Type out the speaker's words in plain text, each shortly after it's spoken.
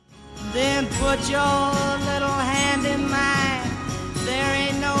Then put your little hand in mine. There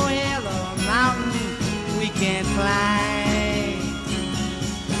ain't no hill or mountain we can't climb.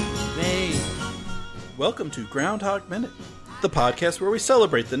 Babe. Welcome to Groundhog Minute, the podcast where we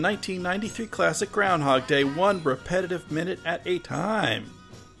celebrate the 1993 classic Groundhog Day, one repetitive minute at a time.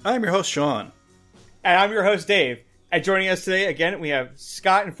 I'm your host, Sean. And I'm your host, Dave. And joining us today, again, we have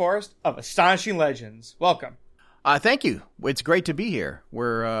Scott and Forrest of Astonishing Legends. Welcome. Thank you. It's great to be here.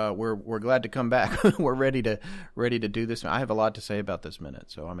 We're glad to come back. We're ready to do this. I have a lot to say about this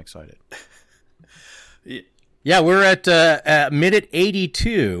minute, so I'm excited. Yeah, we're at minute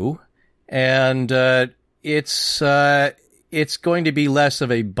 82, and it's going to be less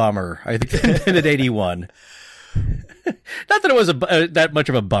of a bummer, I think, than minute 81. Not that it was that much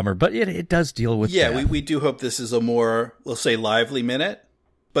of a bummer, but it does deal with that. We do hope this is a more, we'll say, lively minute.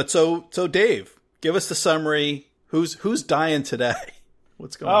 But so Dave, give us the summary. Who's dying today?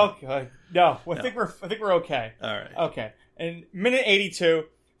 What's going on? Okay. No, I think we're okay. All right. Okay. In minute 82,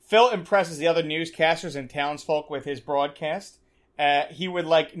 Phil impresses the other newscasters and townsfolk with his broadcast. He would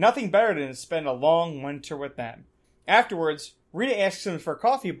like nothing better than to spend a long winter with them. Afterwards, Rita asks him for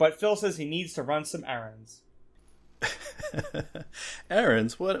coffee, but Phil says he needs to run some errands.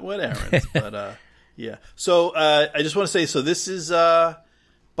 Errands? What errands? But yeah. So I just want to say, so this is the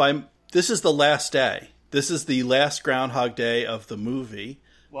last day. This is the last Groundhog Day of the movie.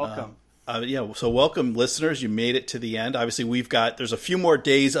 Welcome. So welcome, listeners. You made it to the end. Obviously, there's a few more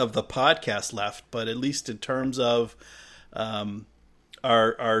days of the podcast left, but at least in terms of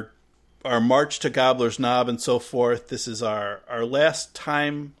our march to Gobbler's Knob and so forth, this is our last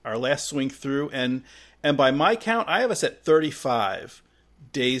time, our last swing through, and by my count, I have us at 35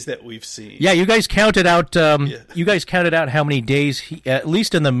 days that we've seen. Yeah, you guys counted out. You guys counted out how many days, at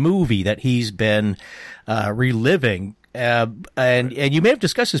least in the movie, that he's been reliving. And you may have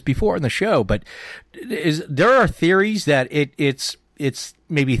discussed this before in the show, but there are theories that it's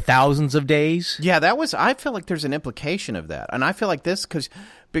maybe thousands of days. Yeah, I feel like there's an implication of that, and I feel like this because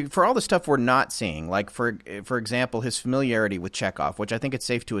for all the stuff we're not seeing, like for example, his familiarity with Chekhov, which I think it's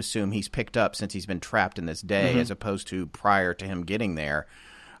safe to assume he's picked up since he's been trapped in this day, as opposed to prior to him getting there.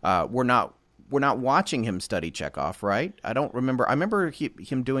 We're not watching him study Chekhov, right? I don't remember. I remember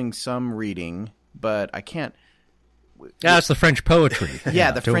him doing some reading, but I can't. Yeah, it's the French poetry.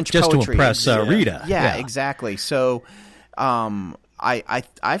 Yeah, the French just poetry. Just to impress Rita. Yeah, exactly. So,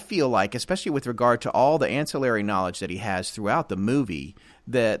 I feel like, especially with regard to all the ancillary knowledge that he has throughout the movie,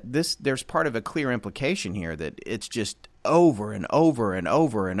 that there's part of a clear implication here that it's just over and over and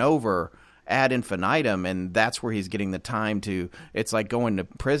over and over ad infinitum, and that's where he's getting the time to. It's like going to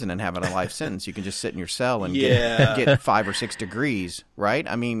prison and having a life sentence. You can just sit in your cell and get 5 or 6 degrees, right?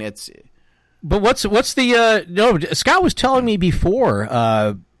 I mean, it's. But what's the no? Scott was telling me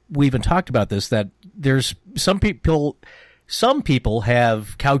before we even talked about this that there's some people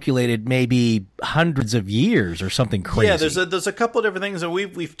have calculated maybe hundreds of years or something crazy. Yeah, there's a couple of different things, and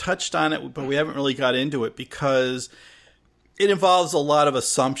we've touched on it, but we haven't really got into it because it involves a lot of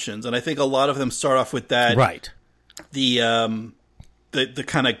assumptions, and I think a lot of them start off with that. Right. The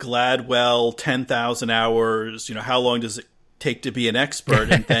kind of Gladwell 10,000 hours. You know, how long does it take to be an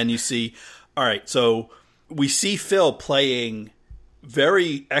expert? And then you see, all right, so we see Phil playing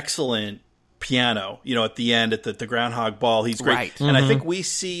very excellent piano, you know, at the end at the Groundhog Ball. He's great. Right. And I think we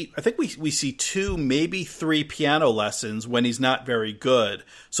see 2, maybe 3 piano lessons when he's not very good.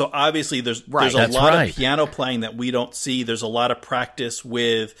 So obviously there's a lot of piano playing that we don't see. There's a lot of practice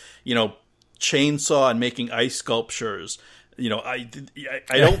with, you know, chainsaw and making ice sculptures. You know, I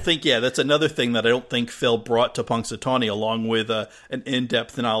don't think, that's another thing that I don't think Phil brought to Punxsutawney, along with an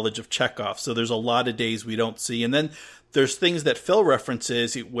in-depth knowledge of Chekhov. So there's a lot of days we don't see. And then there's things that Phil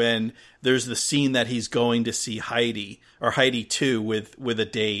references when there's the scene that he's going to see Heidi 2 with a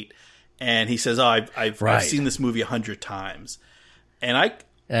date. And he says, I've seen this movie 100 times. And I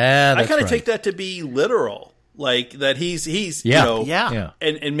kind of take that to be literal. Like that he's you know,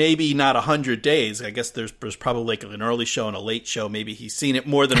 and maybe not 100 days. I guess there's probably like an early show and a late show. Maybe he's seen it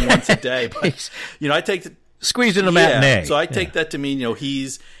more than once a day. But you know, I take squeezed in a matinee. So I take that to mean, you know,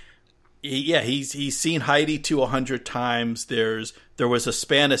 he's seen Heidi 2 100 times. There was a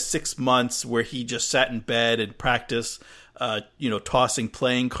span of 6 months where he just sat in bed and practiced, you know, tossing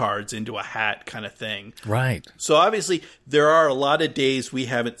playing cards into a hat kind of thing. Right. So obviously there are a lot of days we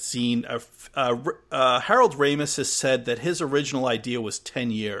haven't seen. Harold Ramis has said that his original idea was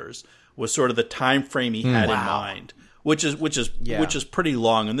 10 years, was sort of the time frame he had in mind, which is pretty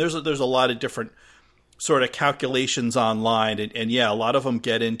long. And there's a lot of different sort of calculations online, and a lot of them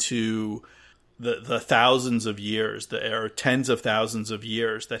get into the thousands of years, or tens of thousands of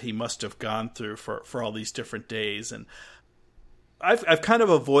years that he must have gone through for all these different days. And I've kind of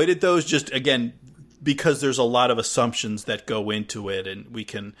avoided those, just again because there's a lot of assumptions that go into it, and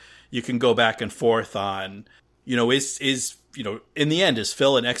you can go back and forth on, is in the end, is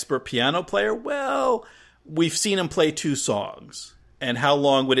Phil an expert piano player? Well, we've seen him play 2 songs, and how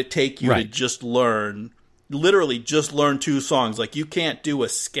long would it take you to just learn? Literally just learn 2 songs. Like, you can't do a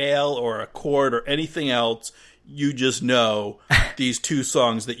scale or a chord or anything else. You just know these 2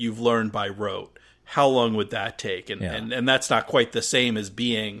 songs that you've learned by rote. How long would that take? And that's not quite the same as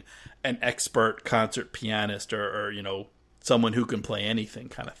being an expert concert pianist or someone who can play anything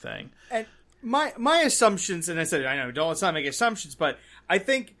kind of thing. And my assumptions, and I said, I know, let's not make assumptions, but I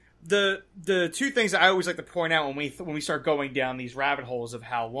think the 2 things I always like to point out when we start going down these rabbit holes of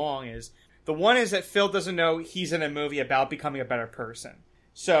how long is, the one is that Phil doesn't know he's in a movie about becoming a better person.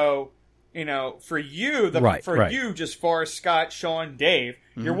 So, for you, you, just Forrest, Scott, Sean, Dave,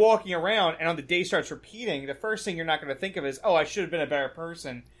 you're walking around, and on the day starts repeating, the first thing you're not going to think of is, oh, I should have been a better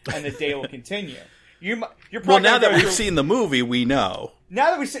person, and the day will continue. You're probably now that we've seen the movie, we know. Now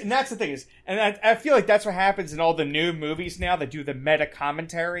that we've seen, and that's the thing is, and I feel like that's what happens in all the new movies now that do the meta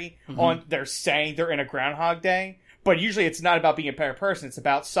commentary on, they're saying they're in a Groundhog Day. But usually it's not about being a better person. It's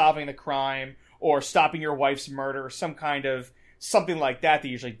about solving the crime or stopping your wife's murder or something like that.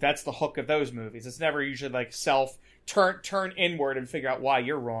 That's the hook of those movies. It's never usually like turn inward and figure out why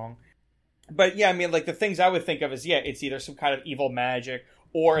you're wrong. But yeah, I mean, like the things I would think of is, it's either some kind of evil magic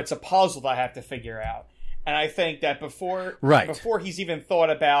or it's a puzzle that I have to figure out. And I think that before he's even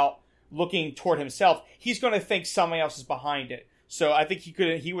thought about looking toward himself, he's going to think somebody else is behind it. So I think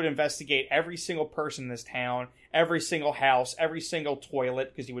he would investigate every single person in this town, every single house, every single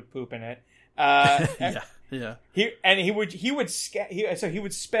toilet, because he would poop in it. Yeah. He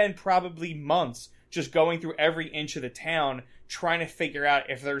would spend probably months just going through every inch of the town trying to figure out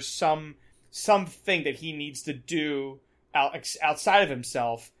if there's something that he needs to do outside of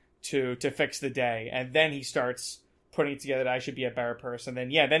himself to fix the day, and then he starts putting it together that I should be a better person. Then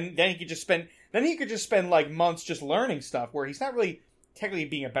he could just spend like months just learning stuff where he's not really technically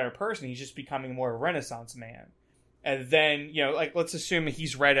being a better person. He's just becoming more of a Renaissance man. And then, like, let's assume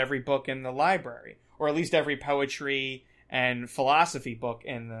he's read every book in the library, or at least every poetry and philosophy book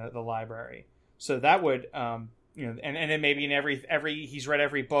in the library. So that would, and then maybe in every he's read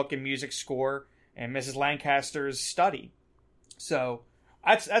every book and music score and Mrs. Lancaster's study. So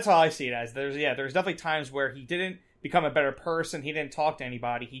that's how I see it as. There's definitely times where he didn't become a better person. He didn't talk to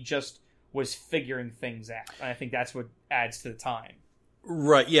anybody. He just was figuring things out. And I think that's what adds to the time.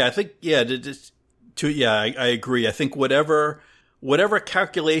 Right. Yeah. I think, I agree. I think whatever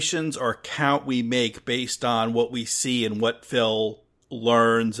calculations or count we make based on what we see and what Phil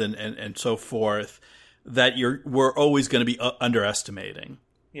learns and so forth, that we're always going to be underestimating.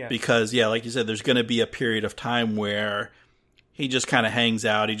 Yeah. Because, like you said, there's going to be a period of time where he just kind of hangs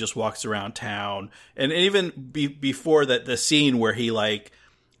out. He just walks around town. And even before that, the scene where he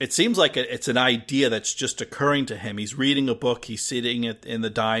it seems like it's an idea that's just occurring to him. He's reading a book. He's sitting in the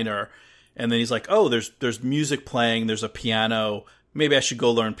diner, and then he's like, "Oh, there's music playing. There's a piano. Maybe I should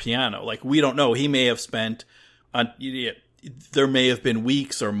go learn piano." Like, we don't know. He may have spent there may have been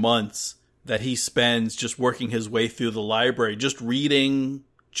weeks or months that he spends just working his way through the library, just reading,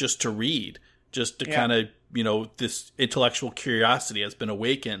 just to read, just to kind of, this intellectual curiosity has been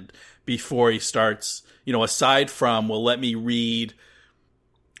awakened before he starts, aside from, well, let me read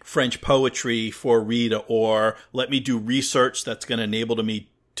French poetry for Rita, or let me do research that's going to enable me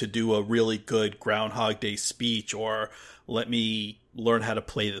to do a really good Groundhog Day speech, or let me learn how to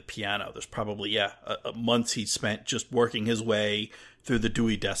play the piano. There's probably, months he spent just working his way through the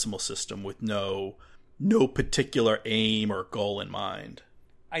Dewey Decimal System with no particular aim or goal in mind.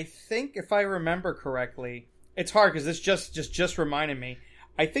 I think, if I remember correctly, it's hard because this just reminded me.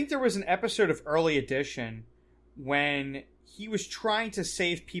 I think there was an episode of Early Edition when he was trying to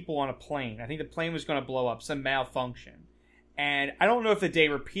save people on a plane. I think the plane was going to blow up, some malfunction. And I don't know if the day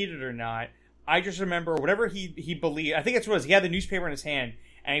repeated or not. I just remember whatever he believed. I think that's what it was. He had the newspaper in his hand,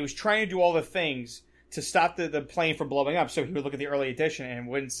 and he was trying to do all the things to stop the plane from blowing up. So he would look at the Early Edition and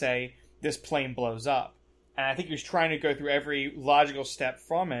wouldn't say, this plane blows up. And I think he was trying to go through every logical step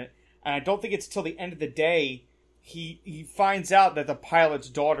from it. And I don't think it's till the end of the day he finds out that the pilot's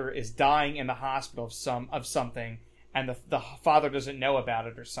daughter is dying in the hospital of something, and the father doesn't know about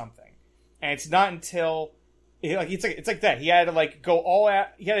it or something. And it's not until it's like that. He had to go all out.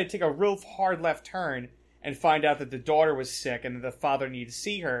 He had to take a real hard left turn and find out that the daughter was sick and that the father needed to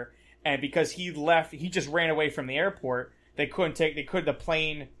see her. And because he just ran away from the airport. The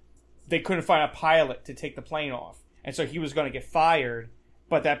they couldn't find a pilot to take the plane off. And so he was going to get fired,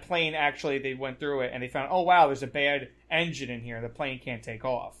 but that plane actually, they went through it and they found, oh wow, there's a bad engine in here. The plane can't take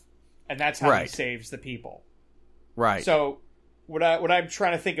off. And that's how he saves the people. Right. So what I'm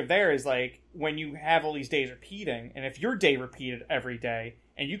trying to think of there is like when you have all these days repeating, and if your day repeated every day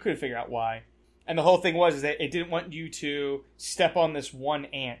and you couldn't figure out why, and the whole thing was that it didn't want you to step on this one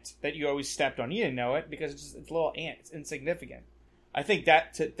ant that you always stepped on. You didn't know it because it's a little ant. It's insignificant. I think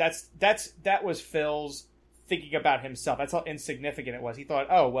that was Phil's thinking about himself. That's how insignificant it was. He thought,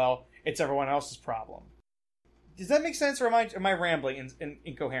 oh, well, it's everyone else's problem. Does that make sense, or am I rambling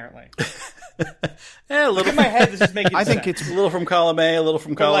incoherently? A little. In my head, this is making sense. I think it's a little from column A, a little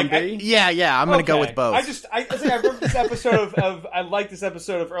from column B. I'm going to go with both. I remember this episode of I like this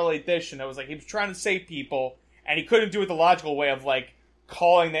episode of Early Edition. I was like, he was trying to save people, and he couldn't do it the logical way of like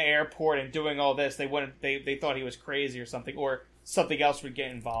calling the airport and doing all this. They thought he was crazy or something, or something else would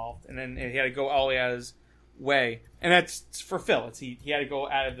get involved, and then he had to go all the way out of his way. And that's for Phil. He had to go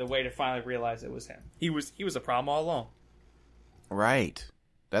out of the way to finally realize it was him. He was a problem all along. Right.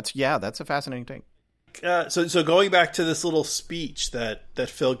 That's a fascinating thing. So going back to this little speech that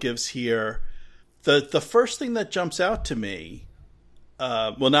Phil gives here, the first thing that jumps out to me,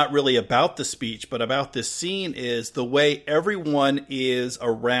 well, not really about the speech, but about this scene, is the way everyone is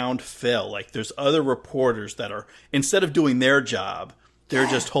around Phil. Like, there's other reporters that are, instead of doing their job, they're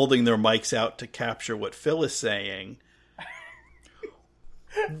just holding their mics out to capture what Phil is saying.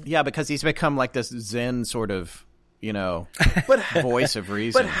 Yeah, because he's become like this Zen sort of, voice of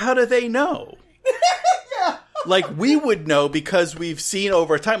reason. But how do they know? Like, we would know because we've seen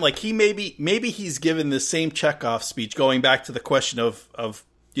over time. Like, maybe he's given the same Chekhov speech, going back to the question of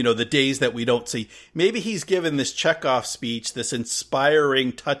the days that we don't see. Maybe he's given this Chekhov speech, this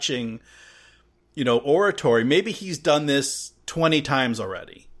inspiring, touching, oratory. Maybe he's done this 20 times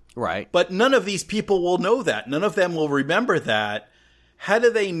already. Right. But none of these people will know that. None of them will remember that. How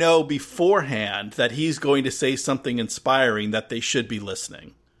do they know beforehand that he's going to say something inspiring that they should be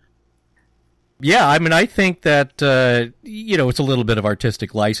listening? Yeah, I mean, I think that, it's a little bit of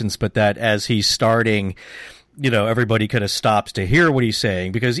artistic license, but that as he's starting, everybody kind of stops to hear what he's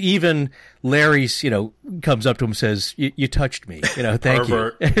saying, because even Larry, comes up to him and says, you touched me, thank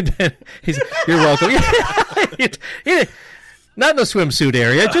you. And then you're welcome. Not in the swimsuit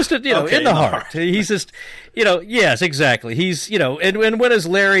area, just, in the heart. He's just, yes, exactly. He's, and when has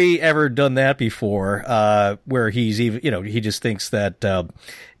Larry ever done that before, where he's even, he just thinks that,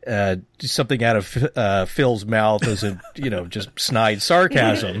 something out of Phil's mouth is just snide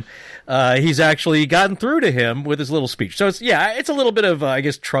sarcasm. He's actually gotten through to him with his little speech. So it's a little bit of, I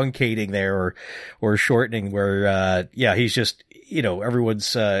guess, truncating there or shortening where, he's just,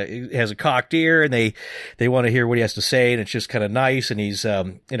 everyone's, has a cocked ear and they want to hear what he has to say, and it's just kind of nice. And he's,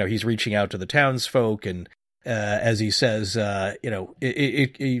 he's reaching out to the townsfolk, and, as he says,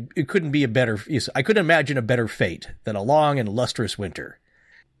 it couldn't be I couldn't imagine a better fate than a long and lustrous winter.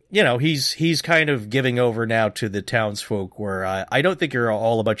 He's kind of giving over now to the townsfolk, where I don't think you're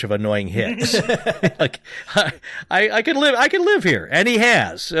all a bunch of annoying hicks. Like, I can live here, and he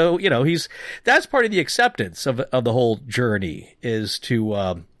has. So that's part of the acceptance of the whole journey, is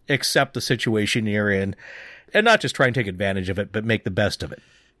to accept the situation you're in, and not just try and take advantage of it, but make the best of it.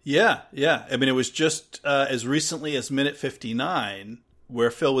 Yeah. I mean, it was just as recently as minute 59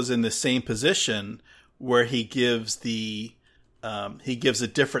 where Phil was in the same position, where he gives a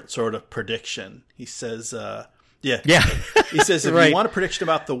different sort of prediction. He says, he says, if you want a prediction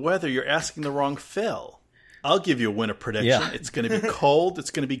about the weather, you're asking the wrong Phil. I'll give you a winter prediction. Yeah. It's going to be cold, it's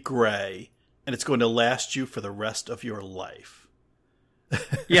going to be gray, and it's going to last you for the rest of your life.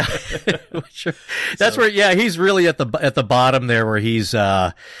 Yeah, sure. That's where, he's really at the bottom there, where he's,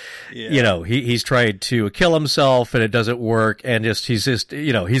 he's tried to kill himself and it doesn't work, and he's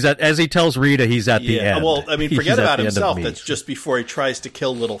as he tells Rita, he's at the end. Well, I mean, forget about himself. That's just before he tries to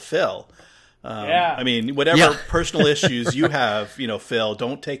kill little Phil. I mean, whatever personal issues you have, Phil,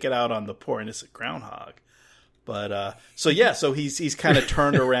 don't take it out on the poor innocent groundhog. But so he's kind of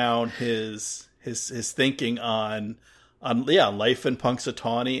turned around his thinking on life in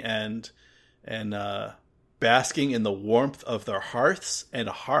Punxsutawney and basking in the warmth of their hearths and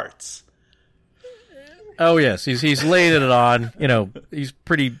hearts. Oh yes, he's laying it on. He's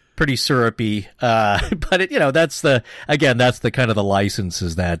pretty syrupy. But that's the kind of the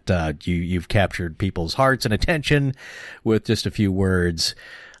licenses that you've captured people's hearts and attention with just a few words.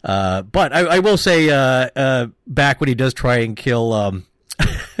 But I will say, back when he does try and kill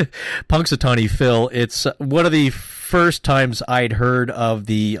Punxsutawney Phil, it's one of the first times I'd heard of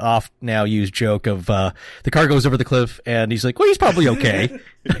the oft now used joke of the car goes over the cliff and he's like, well, he's probably okay.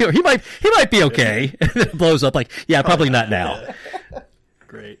 he might be okay. And it blows up like, yeah, probably not now.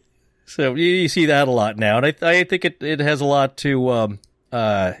 Great. So you see that a lot now, and I think it has a lot to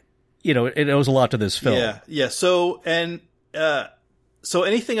it owes a lot to this film. Yeah. So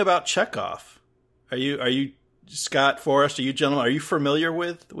anything about Chekhov? Are you Scott, Forrest? Are you gentlemen? Are you familiar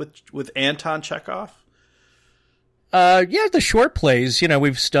with Anton Chekhov? Yeah, the short plays,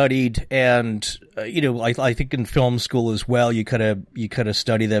 we've studied, and I think in film school as well, you could have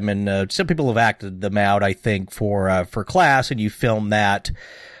studied them, and some people have acted them out. I think for class, and you film that.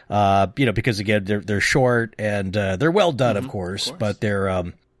 Because again, they're short and they're well done, of course, but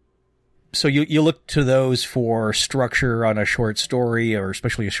they're so you look to those for structure on a short story or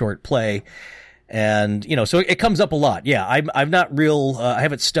especially a short play, and so it comes up a lot. Yeah, I'm not real. I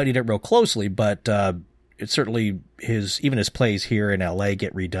haven't studied it real closely, but it's certainly his plays here in L.A.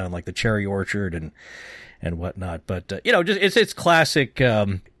 get redone, like the Cherry Orchard and whatnot. But just it's classic.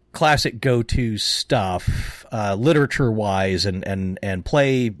 Classic go-to stuff, literature-wise and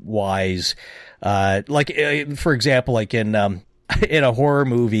play-wise. For example, like in a horror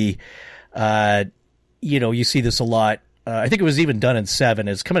movie, you see this a lot. I think it was even done in Seven.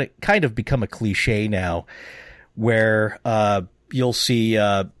 It's kind of become a cliche now, where you'll see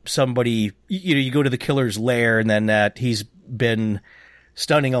somebody. You go to the killer's lair, and then that he's been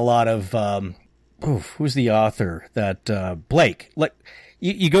stunning a lot of. Who's the author? That Blake.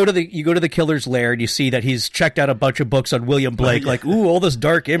 You go to the killer's lair and you see that he's checked out a bunch of books on William Blake, like, ooh, all this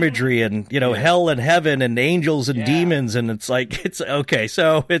dark imagery and, hell and heaven and angels and demons. And it's like, it's okay.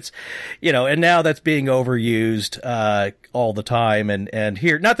 So it's, and now that's being overused, all the time. And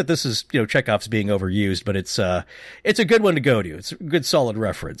here, not that this is, Chekhov's being overused, but it's a good one to go to. It's a good solid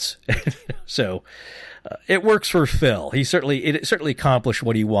reference. So, it works for Phil. It certainly accomplished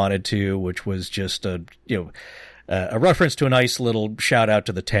what he wanted to, which was just a reference to a nice little shout out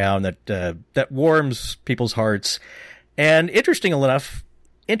to the town that warms people's hearts. And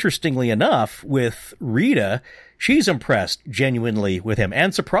interestingly enough, with Rita, she's impressed genuinely with him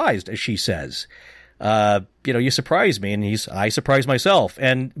and surprised, as she says. You surprise me, and I surprise myself.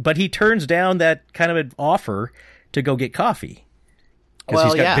 But he turns down that kind of an offer to go get coffee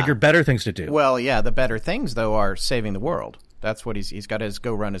because he's got bigger, better things to do. Well, yeah, the better things though are saving the world. That's what he's got to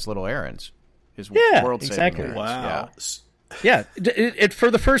go run his little errands. World exactly. Errands. Wow. Yeah. It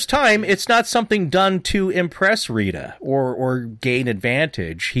for the first time, it's not something done to impress Rita or gain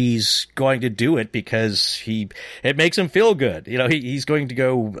advantage. He's going to do it because it makes him feel good. He's going to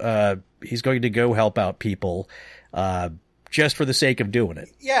go help out people just for the sake of doing it.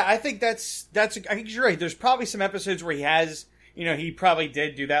 Yeah, I think I think you're right. There's probably some episodes where he has, he probably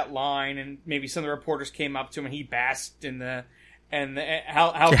did do that line, and maybe some of the reporters came up to him and he basked in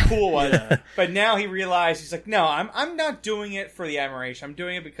how cool it was. Yeah. But now he realized, he's like, no, I'm not doing it for the admiration. I'm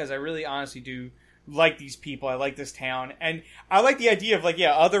doing it because I really honestly do like these people. I like this town. And I like the idea of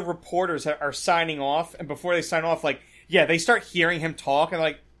other reporters are signing off, and before they sign off, they start hearing him talk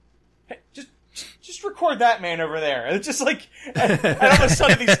and hey, just record that man over there. And it's just and all of a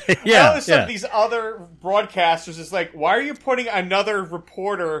sudden these other broadcasters is like, why are you putting another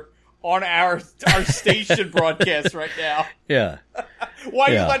reporter on our station broadcast right now? Yeah. Why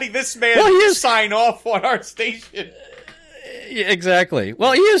are you letting this man sign off on our station? Yeah, exactly.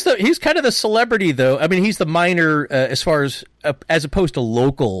 Well, he's kind of the celebrity, though. I mean, he's the minor as far as opposed to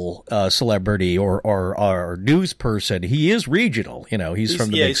local celebrity or news person. He is regional. He's from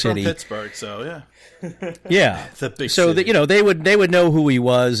the big city. He's from Pittsburgh, so yeah. Yeah. It's a big so city. They would know who he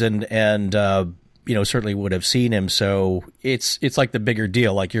was and certainly would have seen him. So it's like the bigger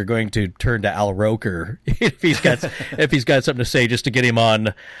deal. Like you're going to turn to Al Roker if he's got something to say, just to get him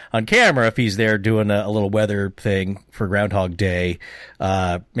on camera. If he's there doing a little weather thing for Groundhog Day,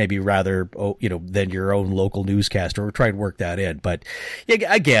 maybe rather than your own local newscaster, or try and work that in. But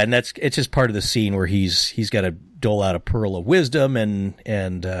again, it's just part of the scene where he's got to dole out a pearl of wisdom and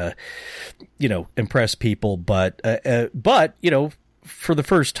impress people. But for the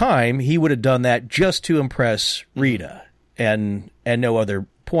first time, he would have done that just to impress Rita and no other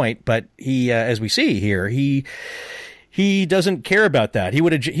point. But he, as we see here, he doesn't care about that. He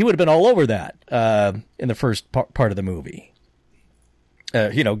would have been all over that in the first part of the movie.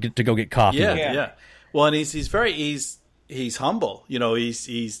 To go get coffee. Yeah. Well, and he's humble.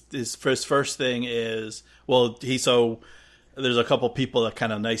 His first thing is, there's a couple people that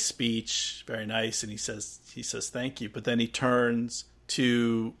kind of nice speech, very nice, and he says thank you, but then he turns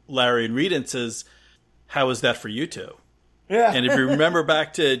to Larry and Rita and says, "How is that for you two?" Yeah. And if you remember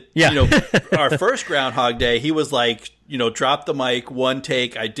back to our first Groundhog Day, he was like, drop the mic, one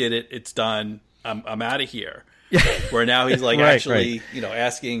take, I did it, it's done, I'm out of here. Where now he's like asking,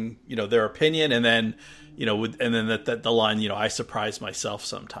 their opinion, and then, and then the line, I surprise myself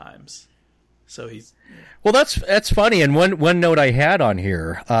sometimes. So he's well. That's funny. And one note I had on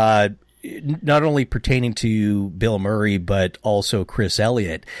here, not only pertaining to Bill Murray but also Chris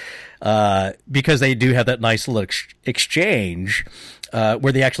Elliott, because they do have that nice little exchange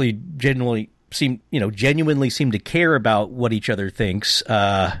where they actually genuinely seem to care about what each other thinks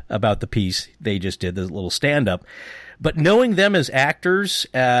about the piece they just did, the little stand up. But knowing them as actors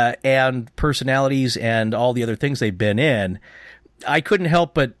and personalities and all the other things they've been in, I couldn't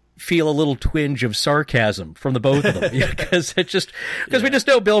help but feel a little twinge of sarcasm from the both of them, because we just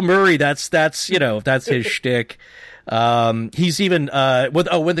know Bill Murray. That's his shtick. He's even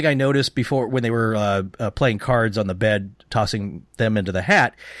one thing I noticed before when they were playing cards on the bed, tossing them into the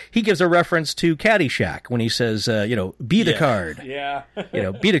hat, he gives a reference to Caddyshack when he says, be the card. Yeah.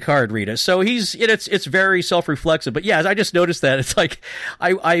 Be the card, Rita. So it's very self-reflexive. But yeah, I just noticed that. It's like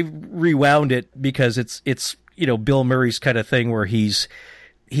I rewound it because it's Bill Murray's kind of thing where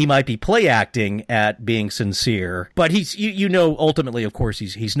he might be play acting at being sincere, but he's ultimately, of course,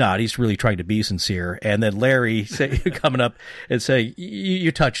 he's not. He's really trying to be sincere. And then Larry coming up and saying, "You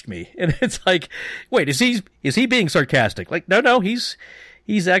touched me," and it's like, wait, is he being sarcastic? Like, no, he's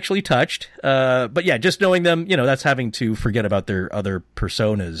actually touched. But yeah, just knowing them, that's having to forget about their other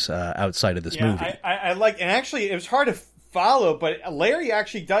personas outside of this movie. I like, and actually, it was hard to follow, but Larry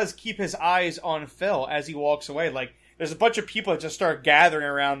actually does keep his eyes on Phil as he walks away, like. There's a bunch of people that just start gathering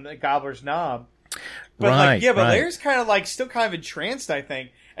around the Gobbler's Knob. But Larry's kind of still kind of entranced, I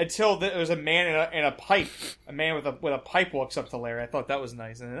think, until there was a man in a pipe. A man with a pipe walks up to Larry. I thought that was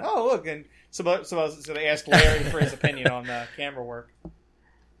nice. And then, look, and so they asked Larry for his opinion on the camera work.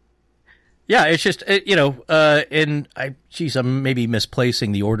 Yeah, it's just, I'm maybe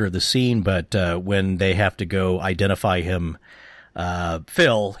misplacing the order of the scene, but when they have to go identify him,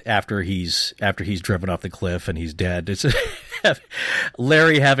 Phil, after he's driven off the cliff and he's dead, it's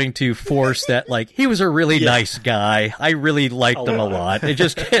Larry having to force that, like, he was a really nice guy. I really liked him a lot. It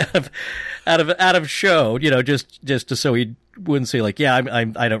just out of show, just so he wouldn't say like,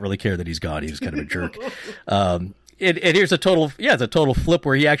 I don't really care that he's gone. He was kind of a jerk. And here's a total flip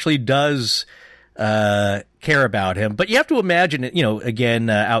where he actually does care about him. But you have to imagine, again,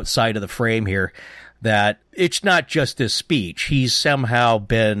 outside of the frame here, that it's not just this speech. He's somehow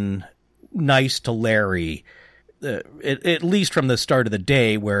been nice to Larry, at least from the start of the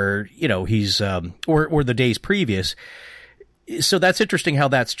day where, he's, or the days previous. So that's interesting how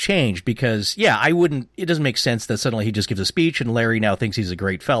that's changed because, it doesn't make sense that suddenly he just gives a speech and Larry now thinks he's a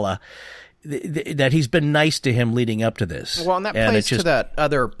great fella. That he's been nice to him leading up to this. Well, and that plays to that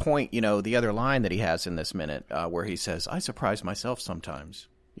other point, the other line that he has in this minute, where he says, "I surprise myself sometimes."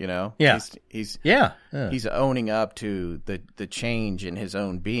 He's owning up to the change in his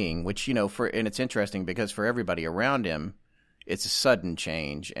own being, which and it's interesting because for everybody around him, it's a sudden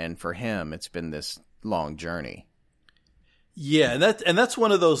change, and for him, it's been this long journey. Yeah, and that's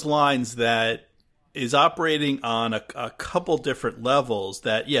one of those lines that is operating on a couple different levels.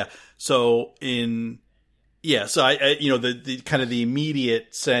 So I the kind of the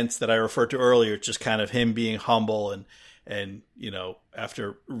immediate sense that I referred to earlier, just kind of him being humble and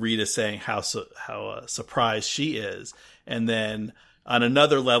after Rita saying how surprised she is, and then on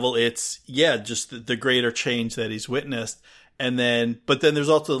another level, it's just the greater change that he's witnessed, but then there's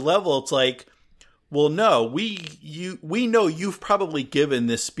also the level. It's like, well, no, we know you've probably given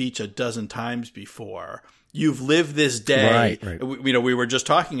this speech a dozen times before. You've lived this day. Right. We were just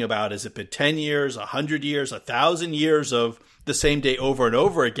talking about, has it been 10 years, 100 years, 1,000 years of the same day over and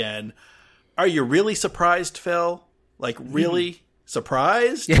over again? Are you really surprised, Phil? Like, really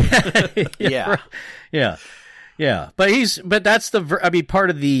surprised? Yeah. But that's part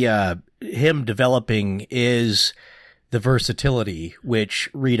of the him developing is the versatility, which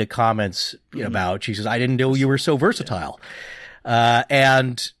Rita comments about. She says, "I didn't know you were so versatile."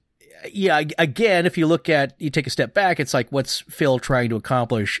 And again, if you take a step back, it's like, what's Phil trying to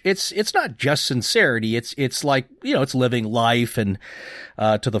accomplish? It's not just sincerity. It's like, it's living life and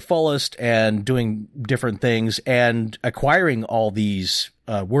to the fullest and doing different things and acquiring all these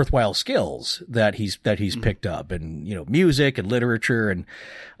worthwhile skills that he's picked up, and music and literature, and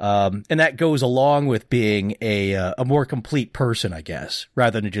that goes along with being a more complete person, I guess,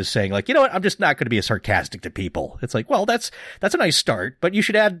 rather than just saying like, I'm just not going to be sarcastic to people. It's like, well, that's a nice start, but you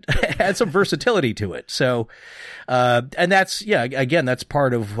should add some versatility to it. So, and that's again, that's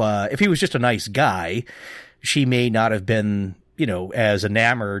part of if he was just a nice guy, she may not have been, as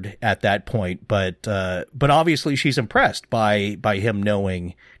enamored at that point, but obviously she's impressed by him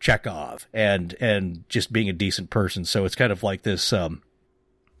knowing Chekhov and just being a decent person. So it's kind of like this,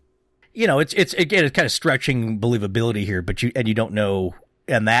 it's again, it's kind of stretching believability here, but you don't know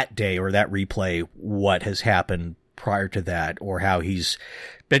on that day or that replay what has happened prior to that or how he's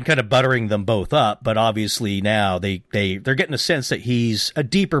been kind of buttering them both up. But obviously now they're getting a sense that he's a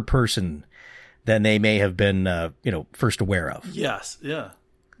deeper person than they may have been, first aware of. Yes. Yeah.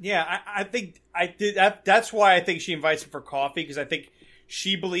 Yeah. I think I did that. That's why I think she invites him for coffee. Cause I think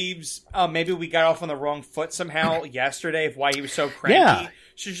she believes, maybe we got off on the wrong foot somehow yesterday of why he was so cranky. Yeah.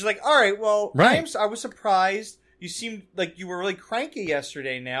 So she's like, all right, well, right. I was surprised. You seemed like you were really cranky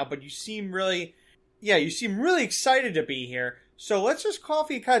yesterday now, but you seem really excited to be here. So let's just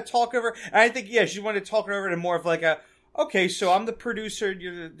coffee and kind of talk over. And I think, she wanted to talk it over to more of like okay, so I'm the producer.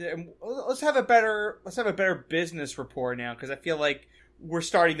 Let's have a better business rapport now, because I feel like we're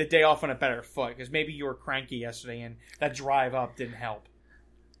starting the day off on a better foot. Because maybe you were cranky yesterday, and that drive up didn't help.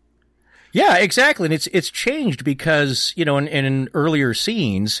 Yeah, exactly, and it's changed because in earlier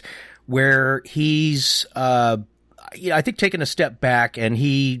scenes where he's I think taking a step back and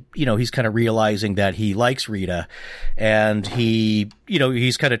he's kind of realizing that he likes Rita and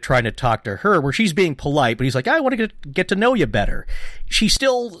he's kind of trying to talk to her where she's being polite, but he's like, I want to get to know you better.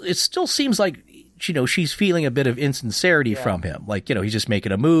 It still seems like, she's feeling a bit of insincerity from him. Like, he's just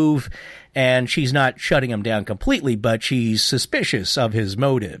making a move and she's not shutting him down completely, but she's suspicious of his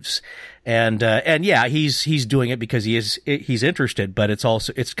motives. And yeah, he's doing it because he's interested, but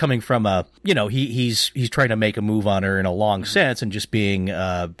it's coming from he's trying to make a move on her in a long sense and just being,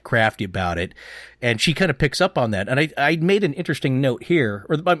 crafty about it. And she kind of picks up on that. And I made an interesting note here,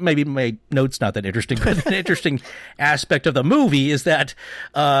 or maybe my note's not that interesting, but an interesting aspect of the movie is that,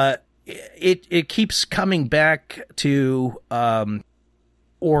 it keeps coming back to,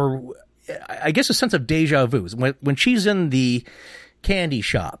 or I guess a sense of deja vu. When she's in the candy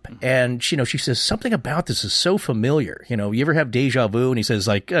shop and, she says something about this is so familiar. You ever have deja vu? And he says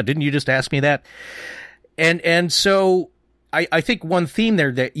like, didn't you just ask me that? And so I think one theme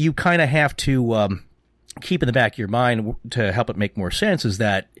there that you kind of have to, keep in the back of your mind to help it make more sense is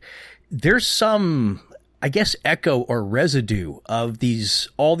that there's some, I guess, echo or residue of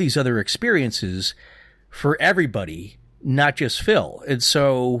all these other experiences for everybody, not just Phil. And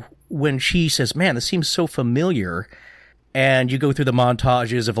so when she says, man, this seems so familiar, and you go through the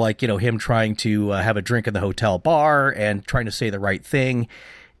montages of like, him trying to have a drink in the hotel bar and trying to say the right thing,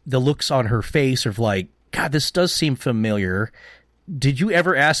 the looks on her face of like, God, this does seem familiar. Did you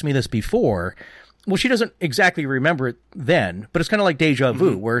ever ask me this before? Well, she doesn't exactly remember it then, but it's kind of like deja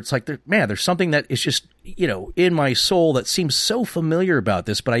vu, where it's like, there's something that is just, in my soul that seems so familiar about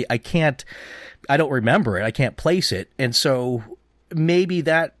this, but I don't remember it. I can't place it. And so maybe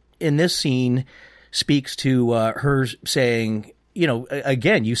that in this scene speaks to her saying,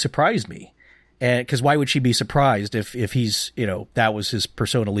 again, you surprised me. And because why would she be surprised if he's, that was his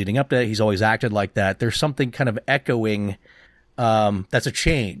persona leading up to it. He's always acted like that. There's something kind of echoing. That's a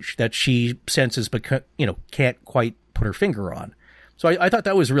change that she senses, but can't quite put her finger on. So I thought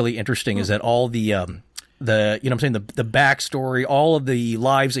that was really interesting. Is that all the the backstory, all of the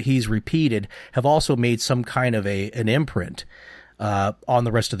lives that he's repeated have also made some kind of an imprint on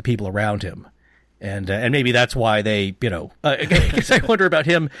the rest of the people around him. And maybe that's why they, I wonder about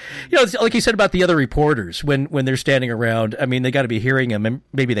him, like you said about the other reporters when they're standing around. I mean, they got to be hearing him, and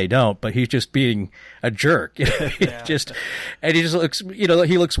maybe they don't, but he's just being a jerk. Yeah. And he just looks,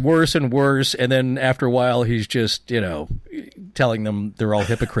 he looks worse and worse. And then after a while, he's just, telling them they're all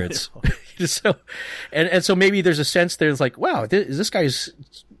hypocrites. So maybe there's a sense there's like, wow, this guy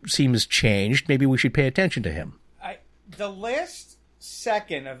seems changed. Maybe we should pay attention to him. The last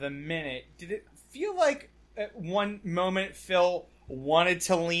second of the minute, did it feel like at one moment Phil wanted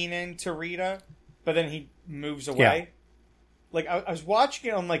to lean into Rita, but then he moves away? Yeah. Like I was watching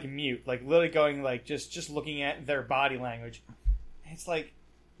it on like mute, like literally going like just looking at their body language. It's like,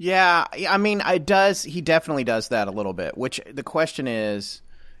 yeah, I mean, he definitely does that a little bit. Which the question is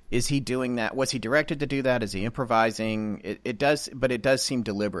he doing that? Was he directed to do that? Is he improvising? It does seem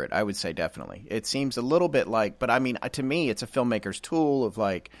deliberate. I would say definitely. It seems a little bit like, but I mean, to me, it's a filmmaker's tool of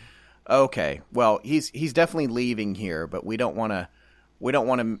like, okay, well, he's definitely leaving here, but we want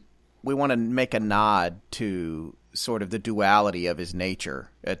to make a nod to sort of the duality of his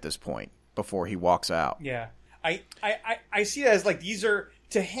nature at this point before he walks out. Yeah. I see it as like these are,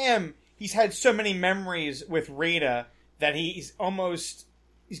 to him, he's had so many memories with Rita that he's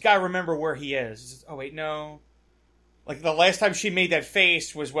got to remember where he is. Oh wait, no. Like, the last time she made that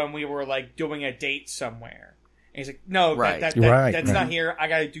face was when we were, like, doing a date somewhere. And he's like, no, that's not here. I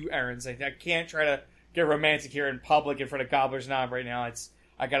gotta do errands. I can't try to get romantic here in public in front of Gobbler's Knob right now.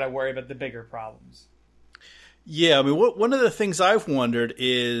 I gotta worry about the bigger problems. Yeah, I mean, one of the things I've wondered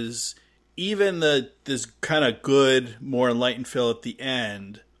is even this kind of good, more enlightened Phil at the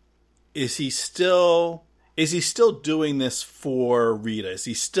end, is he still doing this for Rita? Is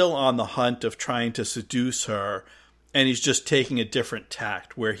he still on the hunt of trying to seduce her? And he's just taking a different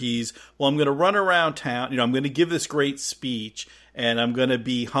tact where I'm going to run around town. I'm going to give this great speech and I'm going to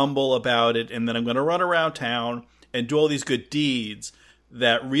be humble about it. And then I'm going to run around town and do all these good deeds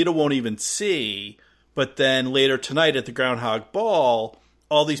that Rita won't even see. But then later tonight at the Groundhog Ball,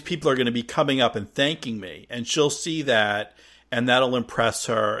 all these people are going to be coming up and thanking me. And she'll see that and that'll impress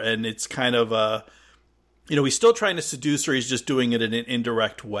her. And it's kind of he's still trying to seduce her. He's just doing it in an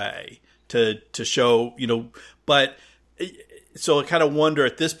indirect way to show, but so I kind of wonder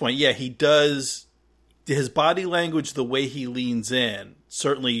at this point, he does, his body language, the way he leans in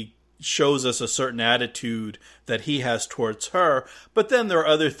certainly shows us a certain attitude that he has towards her. But then there are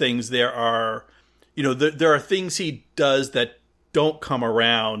other things. There are things he does that don't come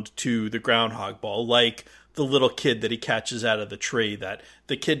around to the Groundhog Ball, like the little kid that he catches out of the tree, that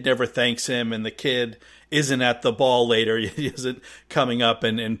the kid never thanks him and the kid isn't at the ball later. He isn't coming up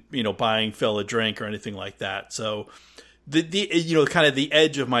and buying Phil a drink or anything like that. So the kind of the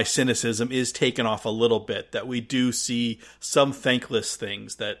edge of my cynicism is taken off a little bit, that we do see some thankless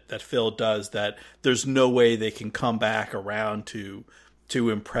things that Phil does that there's no way they can come back around to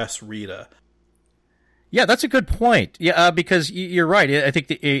impress Rita. Yeah, that's a good point. Yeah, because you're right. I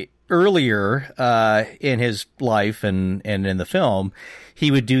think earlier in his life and in the film, he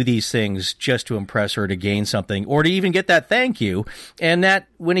would do these things just to impress her, to gain something, or to even get that thank you. And that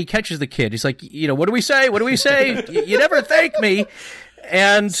when he catches the kid, he's like, what do we say? What do we say? You never thank me.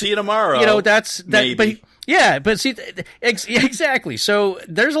 And see you tomorrow. That's that. Maybe. But see, exactly. So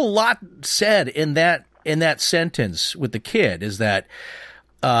there's a lot said in that sentence with the kid, is that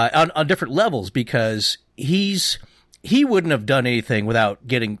on different levels, because he wouldn't have done anything without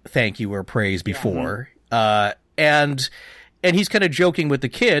getting thank you or praise before. And he's kind of joking with the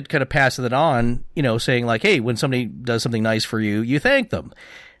kid, kind of passing it on, saying like, hey, when somebody does something nice for you, you thank them.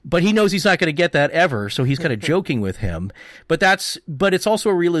 But he knows he's not going to get that ever, so he's kind of joking with him. But it's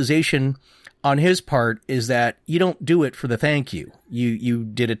also a realization on his part, is that you don't do it for the thank you. You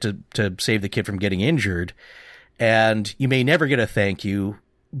did it to save the kid from getting injured, and you may never get a thank you,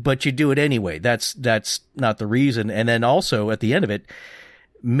 but you do it anyway. That's not the reason. And then also at the end of it,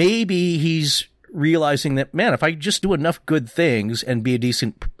 maybe he's realizing that, man, if I just do enough good things and be a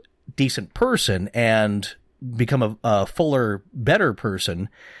decent person and become a fuller, better person,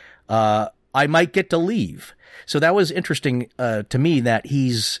 I might get to leave. So that was interesting to me, that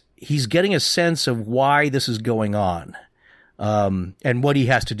he's getting a sense of why this is going on, and what he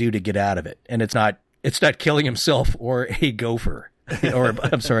has to do to get out of it. And it's not killing himself or a gopher. Or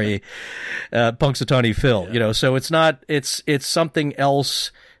I'm sorry, Punxsutawney Phil. Yeah. So it's something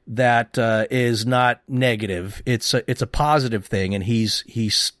else that is not negative. It's a positive thing, and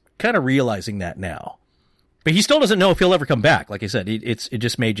he's kind of realizing that now. But he still doesn't know if he'll ever come back. Like I said, it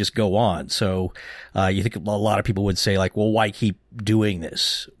just may just go on. So you think a lot of people would say, like, well, why keep doing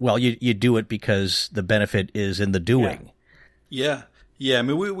this? Well, you do it because the benefit is in the doing. Yeah. I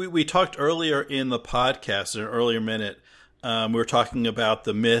mean, we talked earlier in the podcast, in an earlier minute. We were talking about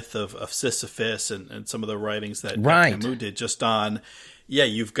the myth of Sisyphus and some of the writings that Camus did just on,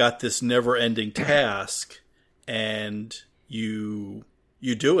 you've got this never-ending task, and you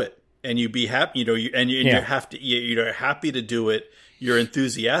do it, and you be happy, you're happy to do it, you're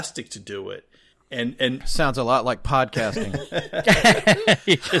enthusiastic to do it, and sounds a lot like podcasting.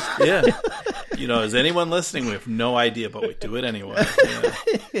 Is anyone listening? We have no idea, but we do it anyway.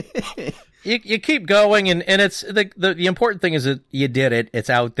 You keep going, and it's the important thing is that you did it. It's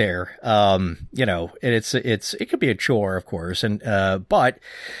out there, and it could be a chore, of course, and but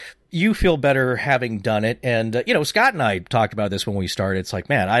you feel better having done it. And Scott and I talked about this when we started. It's like,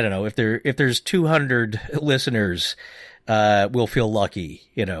 man, I don't know if there's 200 listeners. We'll feel lucky,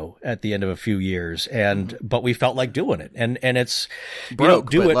 at the end of a few years, but we felt like doing it, and it's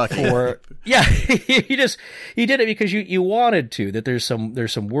broke, do it lucky. For he did it because you wanted to. That there's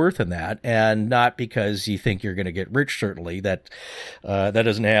some worth in that, and not because you think you're going to get rich. Certainly, that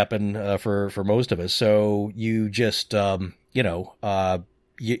doesn't happen for most of us. So you just you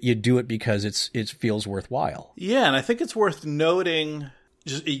do it because it feels worthwhile. Yeah, and I think it's worth noting,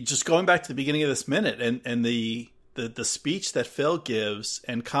 just going back to the beginning of this minute, and the speech that Phil gives,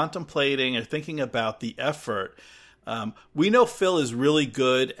 and contemplating or thinking about the effort. We know Phil is really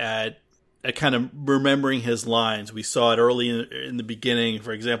good at kind of remembering his lines. We saw it early in the beginning.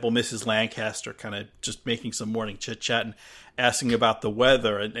 For example, Mrs. Lancaster kind of just making some morning chit-chat and asking about the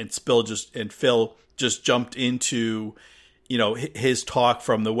weather, and Phil just jumped into, his talk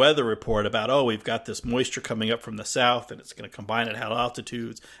from the weather report about, we've got this moisture coming up from the south, and it's going to combine at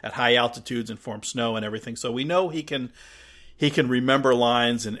high altitudes and form snow and everything. So we know he can remember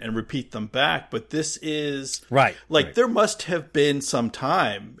lines and repeat them back, but this is right. There must have been some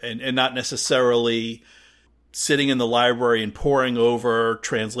time, and not necessarily sitting in the library and poring over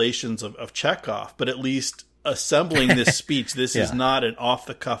translations of Chekhov, but at least assembling this speech. This is not an off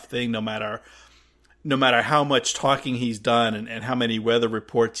the cuff thing, no matter how much talking he's done and how many weather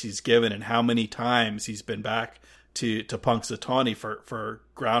reports he's given and how many times he's been back to Punxsutawney for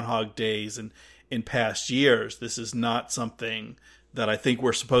Groundhog Days and in past years. This is not something that I think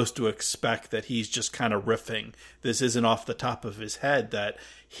we're supposed to expect that he's just kind of riffing. This isn't off the top of his head, that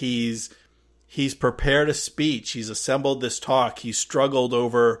he's prepared a speech. He's assembled this talk. He's struggled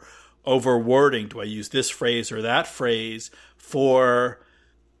over wording. Do I use this phrase or that phrase for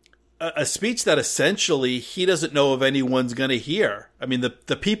a speech that essentially he doesn't know if anyone's going to hear? I mean,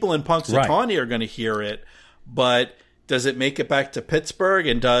 the people in Punxsutawney are going to hear it, but does it make it back to Pittsburgh?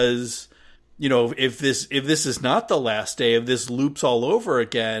 And does, if this is not the last day, if this loops all over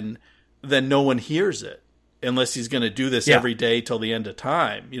again, then no one hears it unless he's going to do this every day till the end of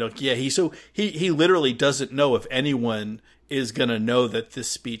time. He literally doesn't know if anyone is going to know that this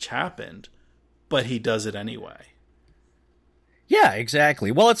speech happened, but he does it anyway. Yeah,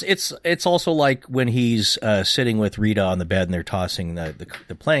 exactly. Well, it's also like when he's sitting with Rita on the bed and they're tossing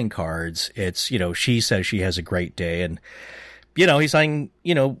the playing cards. It's, she says she has a great day, and he's saying,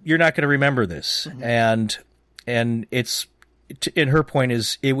 you're not going to remember this, and it's, and her point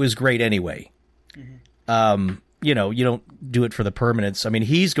is, it was great anyway. Mm-hmm. You don't do it for the permanence. I mean,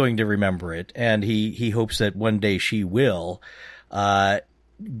 he's going to remember it, and he hopes that one day she will. But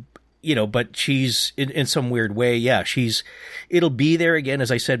she's in some weird way. Yeah, it'll be there again,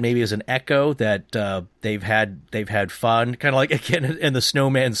 as I said, maybe as an echo that they've had fun, kind of like again in the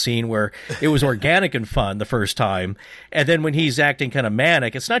snowman scene where it was organic and fun the first time, and then when he's acting kind of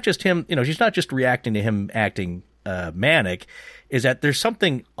manic, it's not just him. She's not just reacting to him acting manic. Is that there's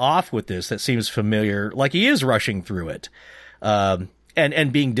something off with this that seems familiar, like he is rushing through it,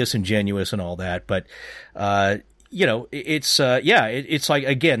 and being disingenuous and all that, but. It's like,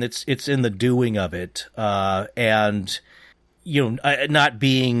 again, it's in the doing of it, and, not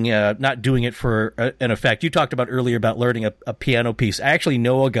doing it for an effect. You talked about earlier about learning a piano piece. I actually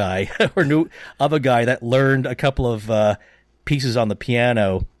know a guy or knew of a guy that learned a couple of, pieces on the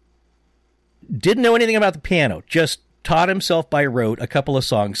piano, didn't know anything about the piano, just taught himself by rote a couple of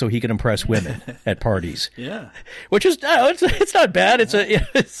songs so he could impress women at parties. Yeah, which is it's not bad. It's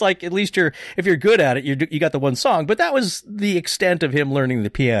like, at least if you're good at it, you got the one song. But that was the extent of him learning the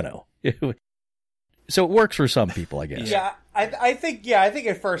piano. So it works for some people, I guess. Yeah, I think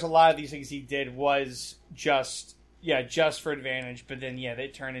at first a lot of these things he did was just for advantage. But then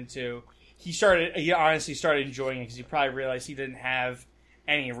they turned into he honestly started enjoying it because he probably realized he didn't have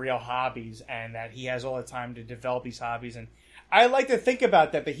any real hobbies, and that he has all the time to develop these hobbies. And I like to think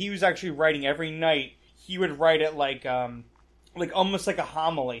about that he was actually writing every night. He would write it like almost like a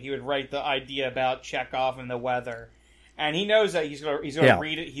homily. He would write the idea about Chekhov and the weather, and he knows that he's gonna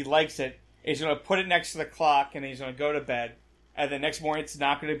read it. He likes it. He's gonna put it next to the clock, and he's gonna go to bed. And the next morning, it's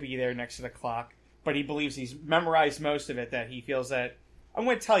not gonna be there next to the clock. But he believes he's memorized most of it. That he feels that I'm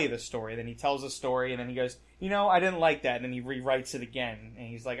going to tell you the story. Then he tells the story, and then he goes, I didn't like that. And then he rewrites it again, and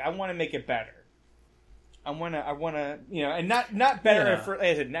he's like, I want to make it better. I want to, and not better for,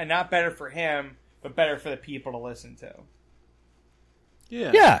 as I said, not better for him, but better for the people to listen to.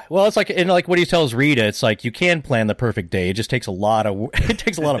 Yeah. Yeah. Well, it's like, and like what he tells Rita, it's like, you can plan the perfect day. It just takes a lot of practice. It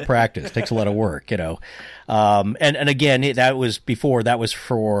takes a lot of work, and again, that was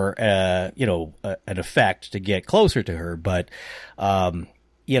for, an effect to get closer to her. But,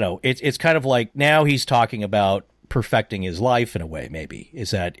 it's kind of like now he's talking about perfecting his life in a way, maybe,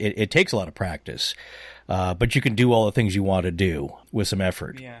 is that it takes a lot of practice. But you can do all the things you want to do with some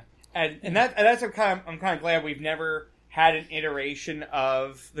effort. Yeah. And that's I'm kind of glad we've never had an iteration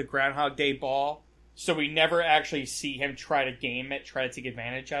of the Groundhog Day ball, so we never actually see him try to game it, try to take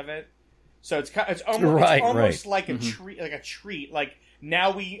advantage of it. So it's almost like a treat. Like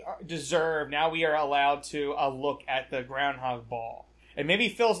now we are allowed to look at the Groundhog ball, and maybe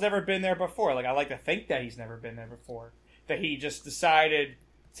Phil's never been there before. Like I like to think that he's never been there before. That he just decided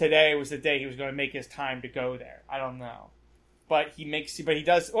today was the day he was going to make his time to go there. I don't know, but he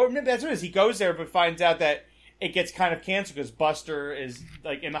does. Or maybe that's what it is. He goes there, but finds out that it gets kind of canceled because Buster is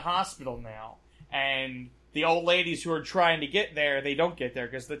like in the hospital now, and the old ladies who are trying to get there, they don't get there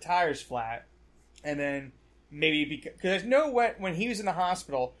because the tire's flat. And then maybe because when he was in the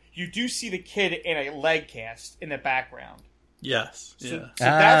hospital, you do see the kid in a leg cast in the background. Yes. So, yeah. so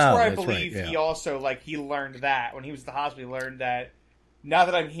that's where I that's believe right, yeah. he also he learned that when he was at the hospital. He learned that now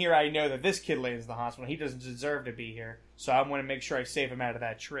that I'm here, I know that this kid lays in the hospital. He doesn't deserve to be here, so I want to make sure I save him out of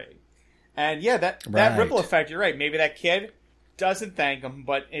that tree. And yeah, that ripple effect. You're right. Maybe that kid doesn't thank him,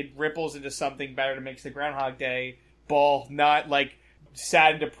 but it ripples into something better that makes the Groundhog Day ball not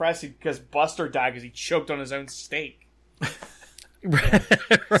sad and depressing because Buster died because he choked on his own steak. Right,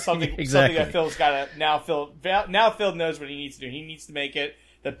 something exactly. that Phil's got to now. Phil knows what he needs to do. He needs to make it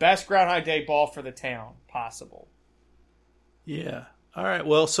the best Groundhog Day ball for the town possible. Yeah. All right.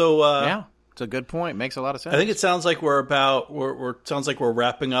 Well, so yeah, it's a good point. Makes a lot of sense. I think it sounds like we're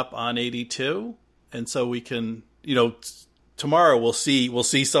wrapping up on 82, and so we can, tomorrow we'll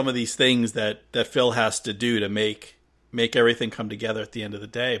see some of these things that Phil has to do to make everything come together at the end of the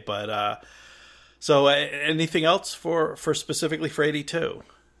day. But so anything else for specifically for 82?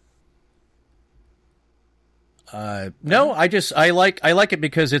 No, I like it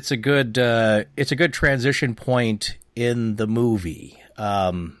because it's a good transition point in the movie,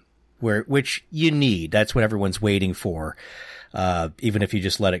 which you need. That's what everyone's waiting for. Even if you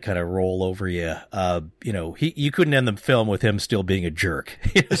just let it kind of roll over you, you couldn't end the film with him still being a jerk.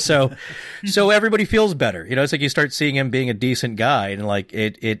 So everybody feels better. It's like you start seeing him being a decent guy, and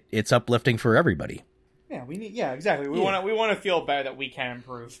it's uplifting for everybody. Yeah, exactly. We want to feel better that we can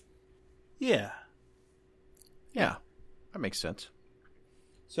improve. Yeah. Yeah, that makes sense.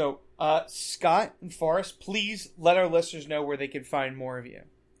 So, Scott and Forrest, please let our listeners know where they can find more of you.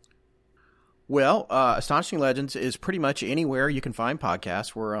 Well, Astonishing Legends is pretty much anywhere you can find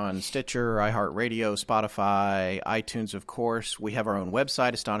podcasts. We're on Stitcher, iHeartRadio, Spotify, iTunes, of course. We have our own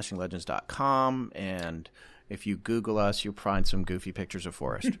website, astonishinglegends.com, and if you Google us, you'll find some goofy pictures of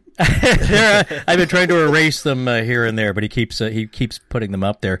Forrest. I've been trying to erase them here and there, but he keeps putting them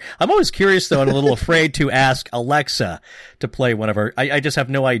up there. I'm always curious, though, and a little afraid to ask Alexa to play one of our. I just have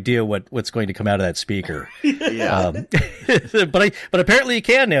no idea what's going to come out of that speaker. Yeah, but apparently you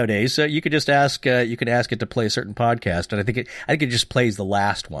can nowadays. So you could just ask. You could ask it to play a certain podcast, and I think it just plays the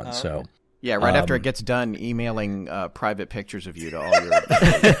last one. Oh. So. Yeah, right after it gets done emailing private pictures of you to all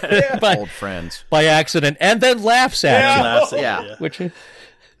your old friends. By accident, and then laughs at you.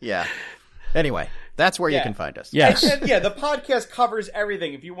 Yeah. Anyway, that's where you can find us. Yes. And the podcast covers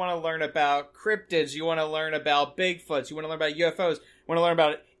everything. If you want to learn about cryptids, you want to learn about Bigfoots, you want to learn about UFOs, you want to learn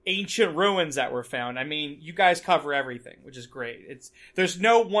about ancient ruins that were found. I mean, you guys cover everything, which is great. There's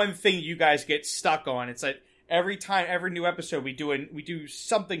no one thing you guys get stuck on. It's like every new episode we do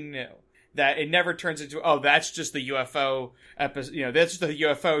something new. That it never turns into, that's just the UFO episode, that's just the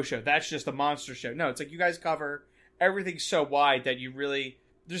UFO show, that's just the monster show. No, it's like you guys cover everything so wide that you really,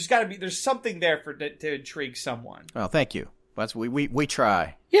 there's something there to intrigue someone. Well, thank you. We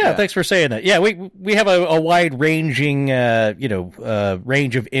try. Yeah, thanks for saying that. Yeah, we have a wide ranging,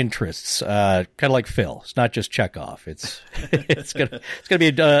 range of interests, kind of like Phil. It's not just Chekhov. It's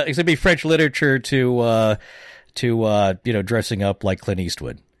gonna be French literature to dressing up like Clint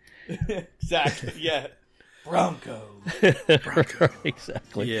Eastwood. Exactly. Yeah. Bronco.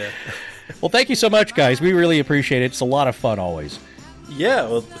 Exactly. Yeah. Well, thank you so much, guys. We really appreciate it. It's a lot of fun always. Yeah.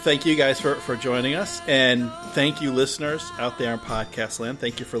 Well, thank you guys for joining us, and thank you, listeners out there in podcast land.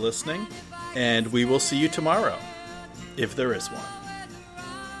 Thank you for listening, and we will see you tomorrow, if there is one.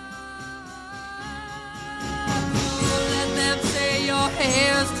 Let them say your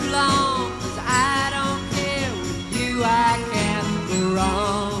hair's too long.